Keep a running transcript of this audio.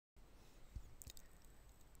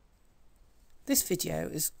This video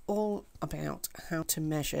is all about how to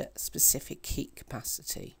measure specific heat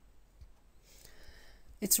capacity.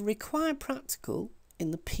 It's a required practical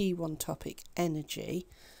in the P1 topic, energy,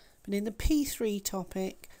 but in the P3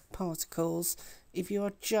 topic, particles, if you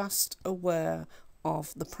are just aware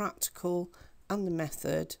of the practical and the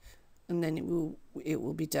method, and then it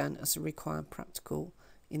will be done as a required practical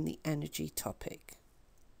in the energy topic.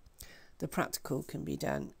 The practical can be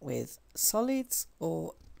done with solids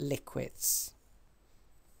or liquids.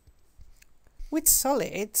 With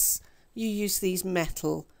solids, you use these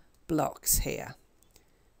metal blocks here.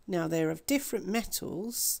 Now they're of different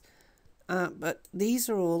metals, but these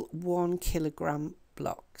are all 1 kilogram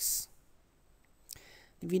blocks.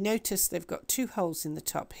 If you notice, they've got 2 holes in the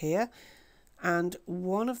top here, and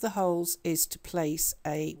one of the holes is to place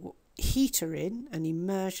a heater in, an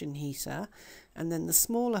immersion heater, and then the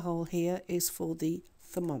smaller hole here is for the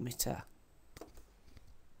thermometer.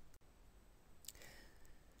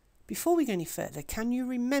 Before we go any further, can you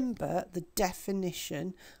remember the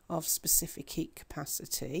definition of specific heat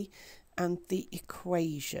capacity and the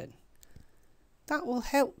equation? That will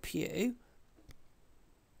help you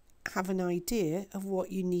have an idea of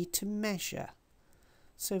what you need to measure.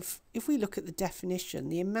 So if we look at the definition,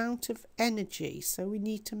 the amount of energy, so we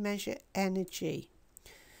need to measure energy.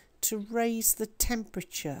 To raise the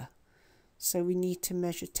temperature, so we need to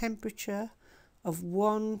measure temperature of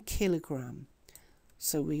 1 kilogram.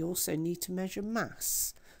 So we also need to measure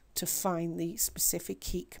mass to find the specific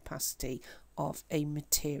heat capacity of a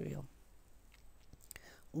material.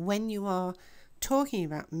 When you are talking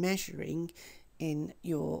about measuring in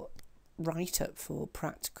your write-up for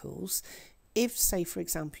practicals, if, say, for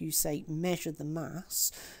example, you say measure the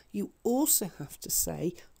mass, you also have to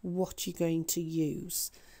say what you're going to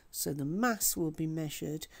use. So the mass will be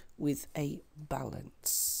measured with a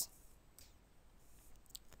balance.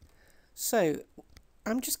 So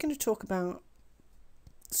I'm just going to talk about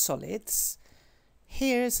solids.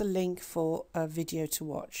 Here's a link for a video to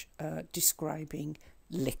watch describing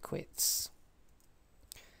liquids.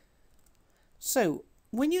 So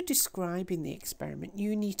when you're describing the experiment,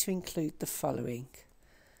 you need to include the following: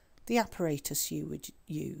 the apparatus you would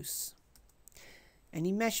use,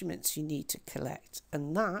 any measurements you need to collect,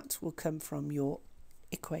 and that will come from your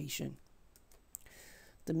equation,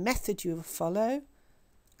 the method you will follow,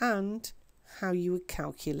 and how you would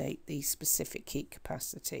calculate the specific heat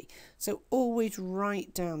capacity. So always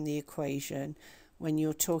write down the equation when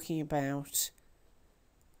you're talking about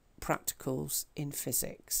practicals in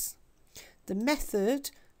physics. The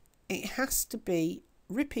method, it has to be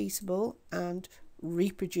repeatable and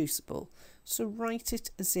reproducible. So write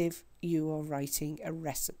it as if you are writing a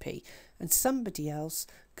recipe and somebody else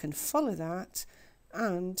can follow that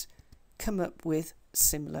and come up with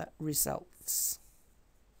similar results.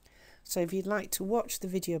 So if you'd like to watch the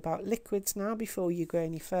video about liquids now before you go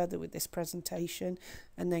any further with this presentation,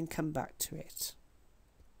 and then come back to it.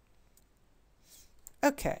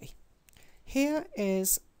 Okay, here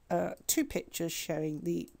is 2 pictures showing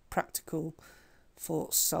the practical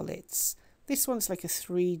for solids. This one's like a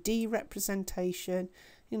 3D representation,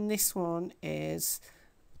 and this one is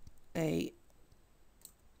a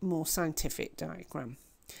more scientific diagram.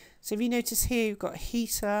 So if you notice here, you've got a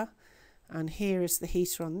heater, and here is the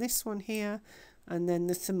heater on this one here, and then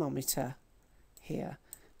the thermometer here.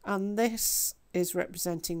 And this is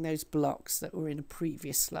representing those blocks that were in a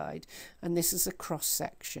previous slide, and this is a cross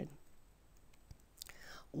section.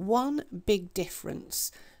 One big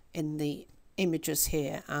difference in the images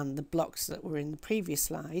here and the blocks that were in the previous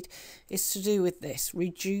slide is to do with this,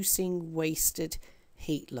 reducing wasted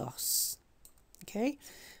heat loss. Okay,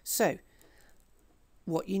 so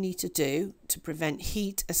what you need to do to prevent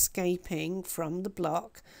heat escaping from the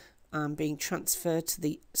block and being transferred to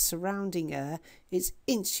the surrounding air is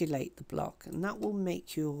insulate the block, and that will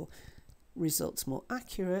make your results more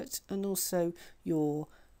accurate and also your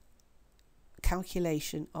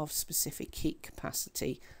calculation of specific heat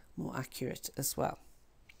capacity more accurate as well.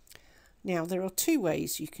 Now there are 2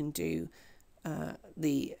 ways you can do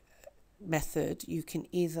the method. You can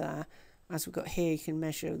either, as we've got here, you can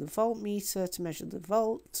measure the voltmeter to measure the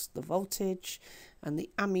voltage, and the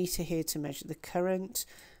ammeter here to measure the current,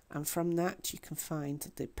 and from that you can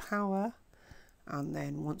find the power, and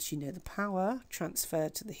then once you know the power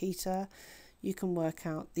transferred to the heater, you can work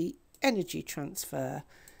out the energy transfer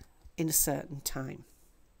in a certain time.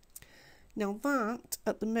 Now that,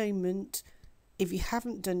 at the moment, if you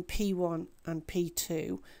haven't done P1 and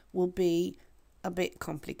P2, will be a bit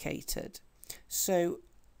complicated. So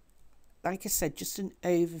like I said, just an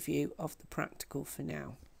overview of the practical for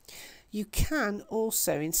now. You can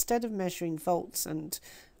also, instead of measuring volts and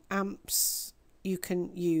amps, you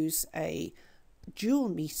can use a joule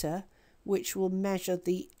meter, which will measure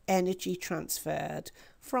the energy transferred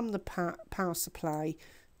from the power supply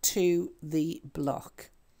to the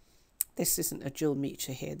block. This isn't a joule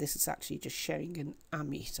meter here, this is actually just showing an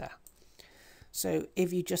ammeter. So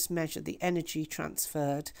if you just measure the energy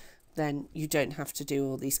transferred, then you don't have to do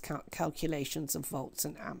all these calculations of volts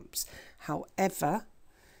and amps. However,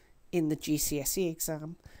 in the GCSE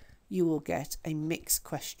exam, you will get a mixed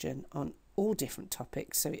question on all different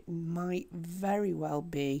topics, so it might very well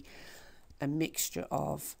be a mixture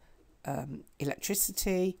of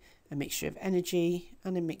electricity, a mixture of energy,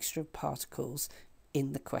 and a mixture of particles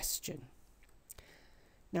in the question.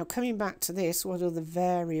 Now, coming back to this, what are the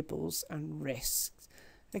variables and risks?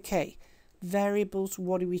 Okay, variables,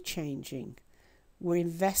 what are we changing? We're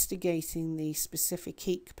investigating the specific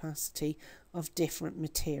heat capacity of different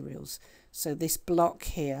materials. So this block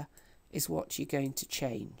here is what you're going to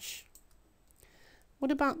change. What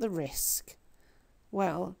about the risk?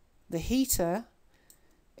 Well, the heater,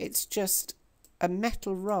 it's just a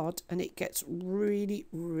metal rod and it gets really,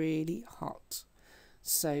 really hot.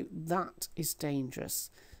 So that is dangerous.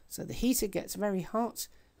 So the heater gets very hot.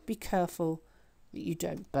 Be careful that you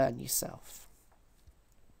don't burn yourself.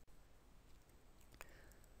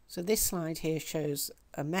 So this slide here shows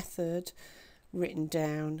a method written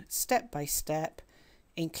down step by step,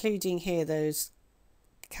 including here those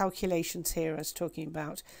calculations here I was talking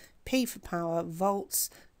about. P for power, volts,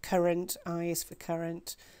 current, I is for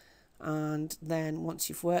current, and then once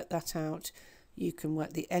you've worked that out, you can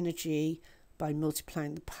work the energy by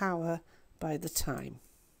multiplying the power by the time.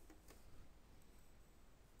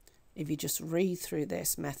 If you just read through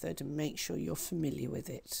this method and make sure you're familiar with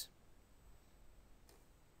it.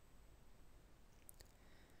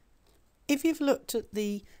 If you've looked at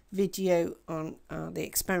the video on the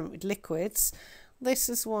experiment with liquids, this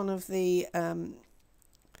is one of the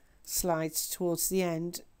slides towards the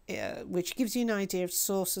end, which gives you an idea of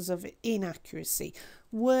sources of inaccuracy,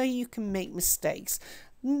 where you can make mistakes.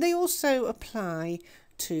 They also apply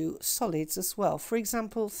to solids as well. For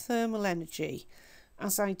example, thermal energy.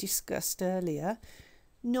 As I discussed earlier,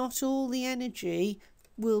 not all the energy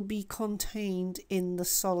will be contained in the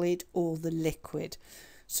solid or the liquid.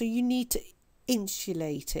 So you need to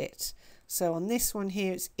insulate it. So on this one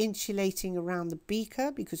here, it's insulating around the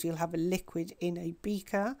beaker because you'll have a liquid in a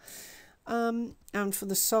beaker. And for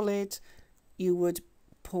the solid, you would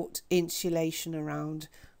put insulation around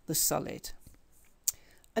the solid.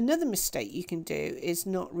 Another mistake you can do is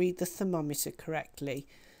not read the thermometer correctly.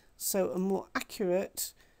 So a more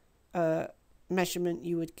accurate measurement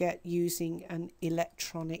you would get using an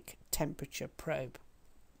electronic temperature probe.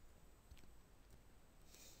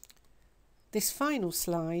 This final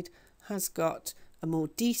slide has got a more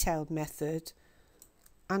detailed method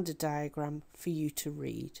and a diagram for you to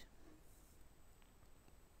read.